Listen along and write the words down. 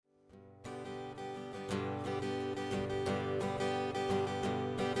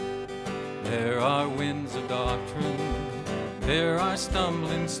There are winds of doctrine, there are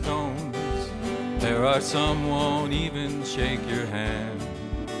stumbling stones, there are some won't even shake your hand.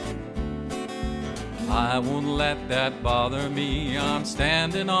 I won't let that bother me, I'm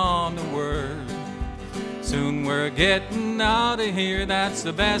standing on the word. Soon we're getting out of here, that's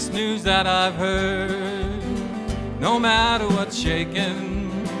the best news that I've heard. No matter what's shaking,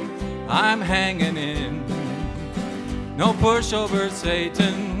 I'm hanging in. No pushover,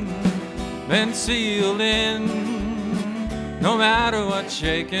 Satan, been sealed in. No matter what's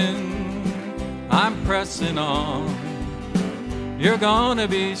shaking, I'm pressing on. You're gonna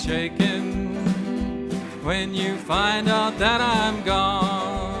be shaken when you find out that I'm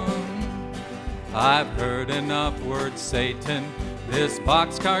gone. I've heard enough words, Satan, this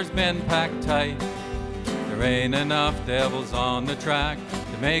boxcar's been packed tight. There ain't enough devils on the track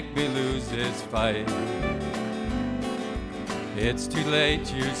to make me lose this fight. It's too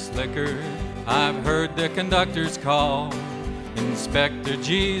late, you slicker, I've heard the conductor's call. Inspector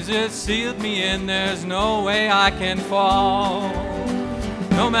Jesus sealed me in, there's no way I can fall.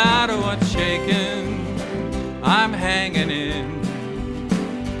 No matter what's shaking, I'm hanging in.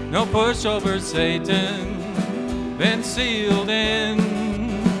 No pushover, Satan, been sealed in.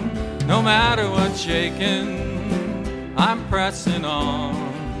 No matter what's shaking, I'm pressing on.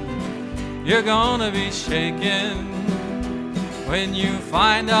 You're gonna be shaken when you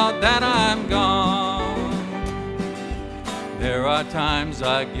find out that I'm gone. There are times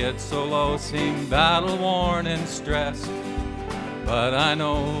I get so low, seem battle-worn and stressed, but I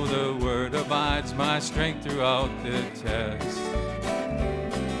know the word abides my strength throughout the test.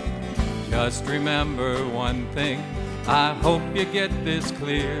 Just remember one thing, I hope you get this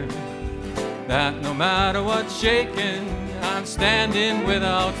clear, that no matter what's shaking, I'm standing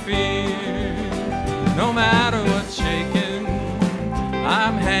without fear. No matter what's shaking,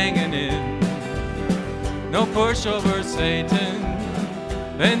 I'm hanging in. No pushover, Satan,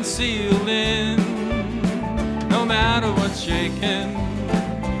 been sealed in. No matter what's shaking,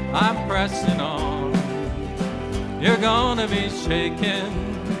 I'm pressing on. You're gonna be shaken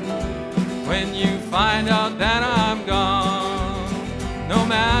when you find out that I'm gone. No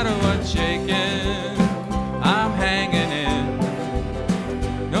matter what's shaking, I'm hanging in.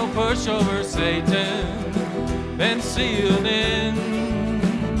 No pushover, Satan, been sealed in.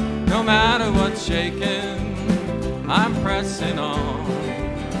 No matter what's shaking, I'm pressing on.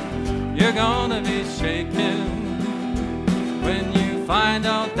 You're gonna be shaken when you find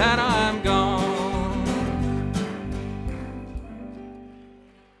out that I'm gone.